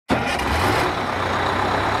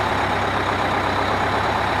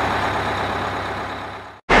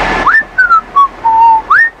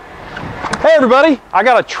everybody, I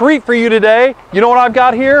got a treat for you today. You know what I've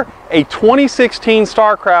got here? A 2016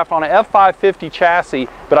 Starcraft on an F550 chassis,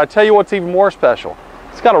 but I tell you what's even more special.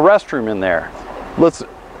 It's got a restroom in there. Let's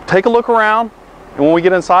take a look around, and when we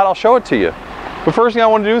get inside, I'll show it to you. The first thing I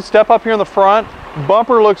want to do is step up here in the front.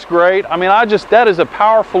 Bumper looks great. I mean, that is a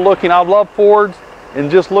powerful looking, I love Fords,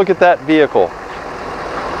 and just look at that vehicle.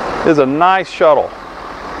 It is a nice shuttle.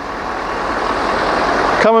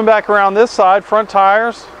 Coming back around this side, front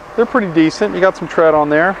tires, they're pretty decent. You got some tread on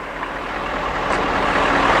there.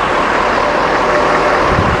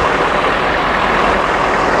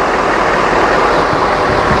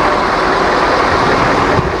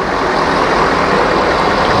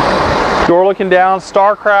 Door looking down,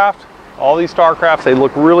 Starcraft. All these Starcrafts, they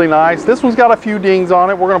look really nice. This one's got a few dings on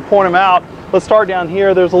it. We're going to point them out. Let's start down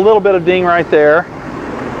here. There's a little bit of ding right there.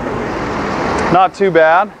 Not too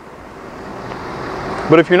bad.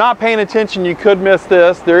 But if you're not paying attention, you could miss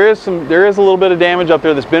this. There is a little bit of damage up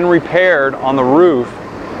there that's been repaired on the roof.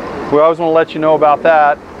 We always want to let you know about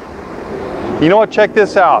that. You know what? Check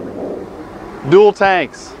this out. Dual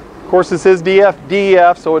tanks. Of course, this is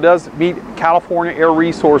DEF, so it does meet California Air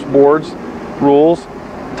Resource Board's rules.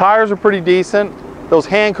 Tires are pretty decent. Those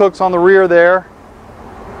hand hooks on the rear there,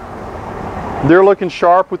 they're looking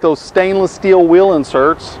sharp with those stainless steel wheel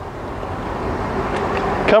inserts.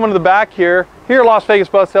 Coming to the back here at Las Vegas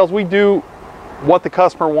Bus Sales, we do what the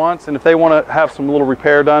customer wants, and if they want to have some little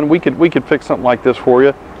repair done, we could fix something like this for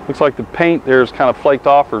you. Looks like the paint there is kind of flaked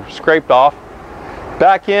off or scraped off.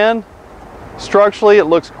 Back in, structurally it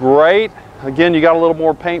looks great. Again, you got a little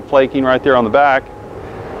more paint flaking right there on the back.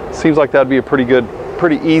 Seems like that'd be a pretty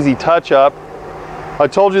easy touch up. I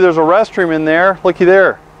told you there's a restroom in there. Looky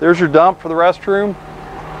there. There's your dump for the restroom.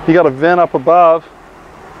 You got a vent up above.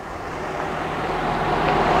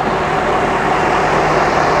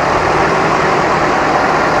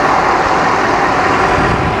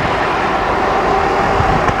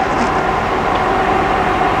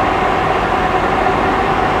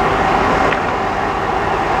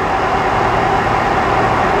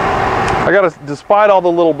 Despite all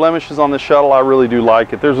the little blemishes on the shuttle, I really do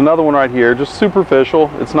like it. There's another one right here, just superficial.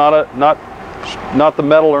 It's not the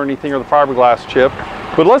metal or anything or the fiberglass chip.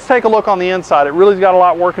 But let's take a look on the inside. It really's got a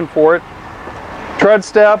lot working for it. Tread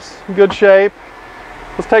steps, good shape.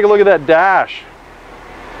 Let's take a look at that dash.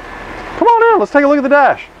 Come on in, let's take a look at the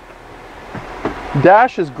dash.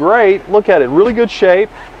 Dash is great. Look at it, really good shape.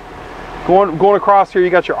 Going across here,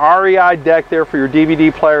 you got your REI deck there for your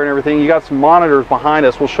DVD player and everything. You got some monitors behind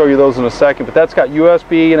us. We'll show you those in a second. But that's got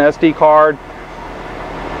USB and SD card.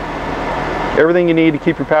 Everything you need to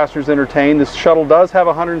keep your passengers entertained. This shuttle does have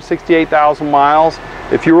 168,000 miles.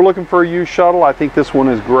 If you were looking for a used shuttle, I think this one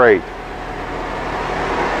is great.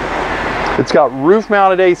 It's got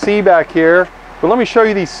roof-mounted AC back here. But let me show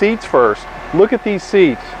you these seats first. Look at these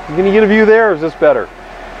seats. Can you get a view there, or is this better?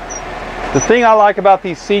 The thing I like about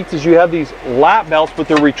these seats is you have these lap belts, but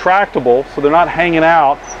they're retractable, so they're not hanging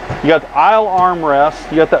out. You got the aisle armrest.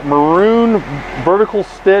 You got that maroon vertical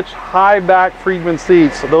stitch high back Friedman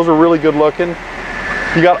seats. So those are really good looking.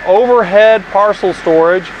 You got overhead parcel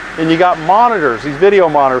storage, and you got monitors, these video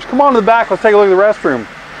monitors. Come on to the back, let's take a look at the restroom.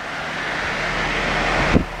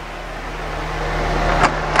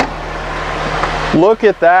 Look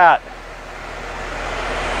at that.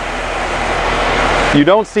 You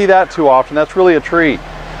don't see that too often. That's really a treat.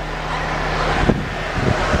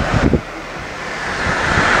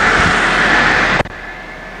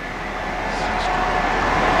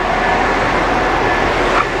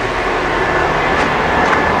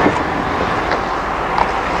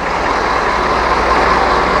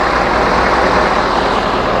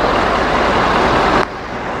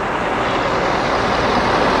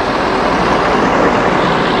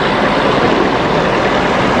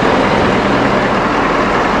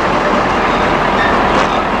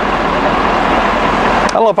 I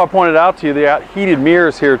don't know if I pointed out to you, they got heated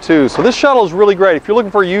mirrors here too. So this shuttle is really great. If you're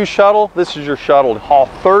looking for a used shuttle, this is your shuttle. To haul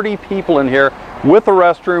 30 people in here with a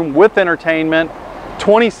restroom, with entertainment.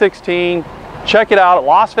 2016. Check it out at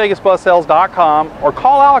LasVegasBusSales.com or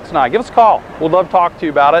call Alex and I. Give us a call. We'd love to talk to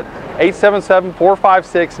you about it.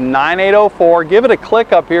 877-456-9804. Give it a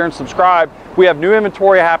click up here and subscribe. We have new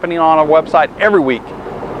inventory happening on our website every week.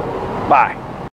 Bye.